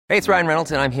Hey, it's Ryan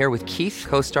Reynolds, and I'm here with Keith,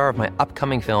 co-star of my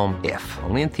upcoming film, If,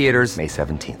 only in theaters May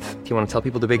 17th. Do you want to tell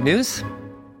people the big news?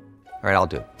 All right, I'll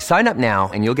do it. Sign up now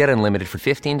and you'll get unlimited for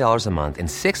 $15 a month and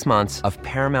 6 months of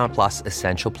Paramount Plus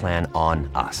Essential Plan on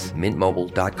us.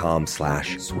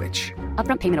 Mintmobile.com/switch.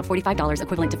 Upfront payment of $45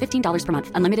 equivalent to $15 per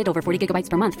month. Unlimited over 40 gigabytes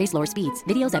per month. Face lower speeds.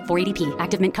 Videos at 480p.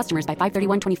 Active Mint customers by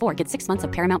 531.24 get 6 months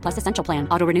of Paramount Plus Essential Plan.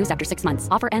 Auto renews after 6 months.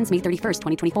 Offer ends May 31st,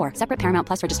 2024. Separate Paramount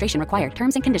Plus registration required.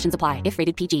 Terms and conditions apply if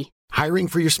rated PG. Hiring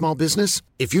for your small business?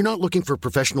 If you're not looking for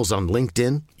professionals on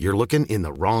LinkedIn, you're looking in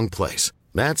the wrong place.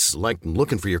 That's like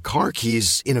looking for your car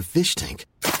keys in a fish tank.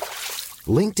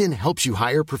 LinkedIn helps you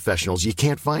hire professionals you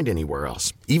can't find anywhere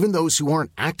else, even those who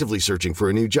aren't actively searching for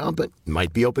a new job but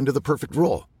might be open to the perfect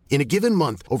role. In a given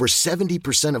month, over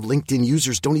 70% of LinkedIn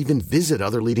users don't even visit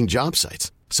other leading job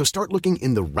sites. So start looking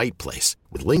in the right place.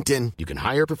 With LinkedIn, you can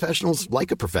hire professionals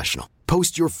like a professional.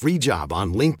 Post your free job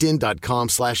on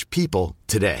linkedin.com/people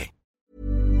today.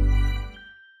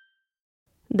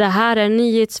 Det här är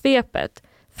Nyhetssvepet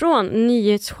från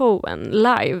nyhetsshowen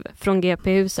live från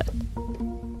GP-huset.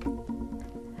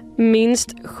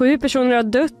 Minst 7 personer har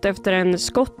dött efter en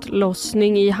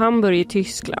skottlossning i Hamburg i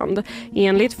Tyskland.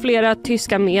 Enligt flera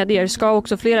tyska medier ska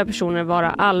också flera personer vara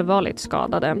allvarligt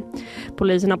skadade.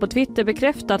 Polisen har på Twitter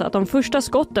bekräftat att de första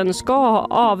skotten ska ha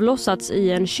avlossats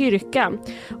i en kyrka.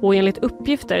 Och enligt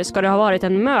uppgifter ska det ha varit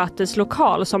en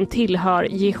möteslokal som tillhör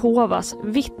Jehovas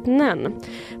vittnen.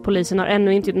 Polisen har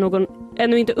ännu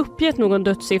inte uppgett någon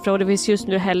dödssiffra och det finns just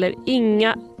nu heller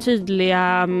inga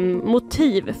tydliga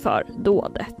motiv för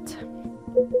dådet.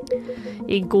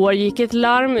 Igår gick ett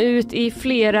larm ut i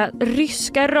flera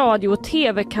ryska radio- och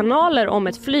tv-kanaler om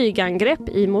ett flygangrepp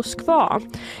i Moskva.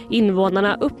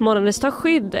 Invånarna uppmanades ta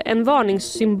skydd, en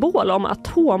varningssymbol om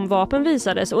atomvapen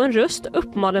visades och en röst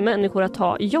uppmanade människor att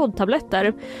ta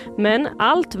jodtabletter. Men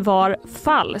allt var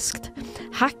falskt.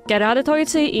 Hackare hade tagit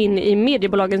sig in i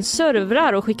mediebolagens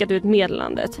servrar och skickat ut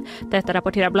meddelandet. Detta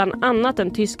rapporterar bland annat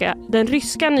den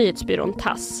ryska nyhetsbyrån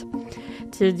TASS.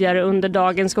 Tidigare under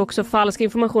dagen ska också falsk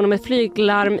information om ett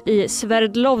flyglarm i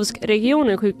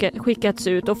Sverdlovsk-regionen skickats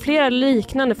ut och flera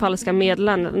liknande falska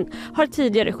meddelanden har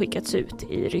tidigare skickats ut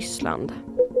i Ryssland.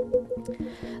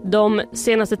 De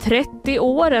senaste 30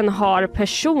 åren har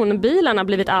personbilarna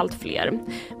blivit allt fler.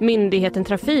 Myndigheten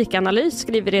Trafikanalys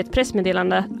skriver i ett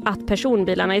pressmeddelande att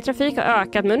personbilarna i trafik har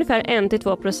ökat med ungefär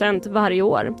 1-2% varje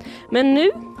år. Men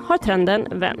nu har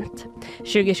trenden vänt.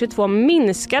 2022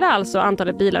 minskade alltså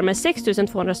antalet bilar med 6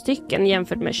 200 stycken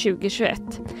jämfört med 2021.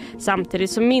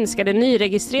 Samtidigt så minskade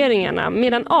nyregistreringarna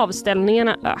medan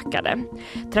avställningarna ökade.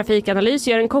 Trafikanalys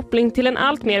gör en koppling till den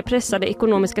allt mer pressade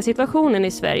ekonomiska situationen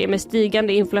i Sverige med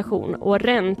stigande inflation och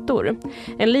räntor.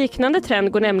 En liknande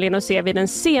trend går nämligen att se vid den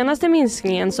senaste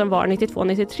minskningen som var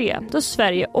 92-93 då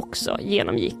Sverige också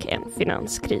genomgick en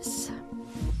finanskris.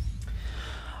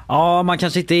 Ja, man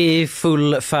kanske inte är i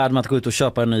full färd med att gå ut och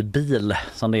köpa en ny bil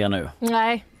som det är nu.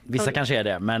 Nej. Vissa kanske är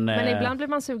det, men ibland blir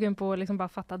man sugen på att liksom bara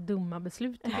fatta dumma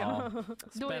beslut. Ja.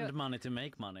 Spend money to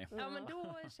make money. Ja, men då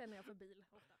känner jag för bil.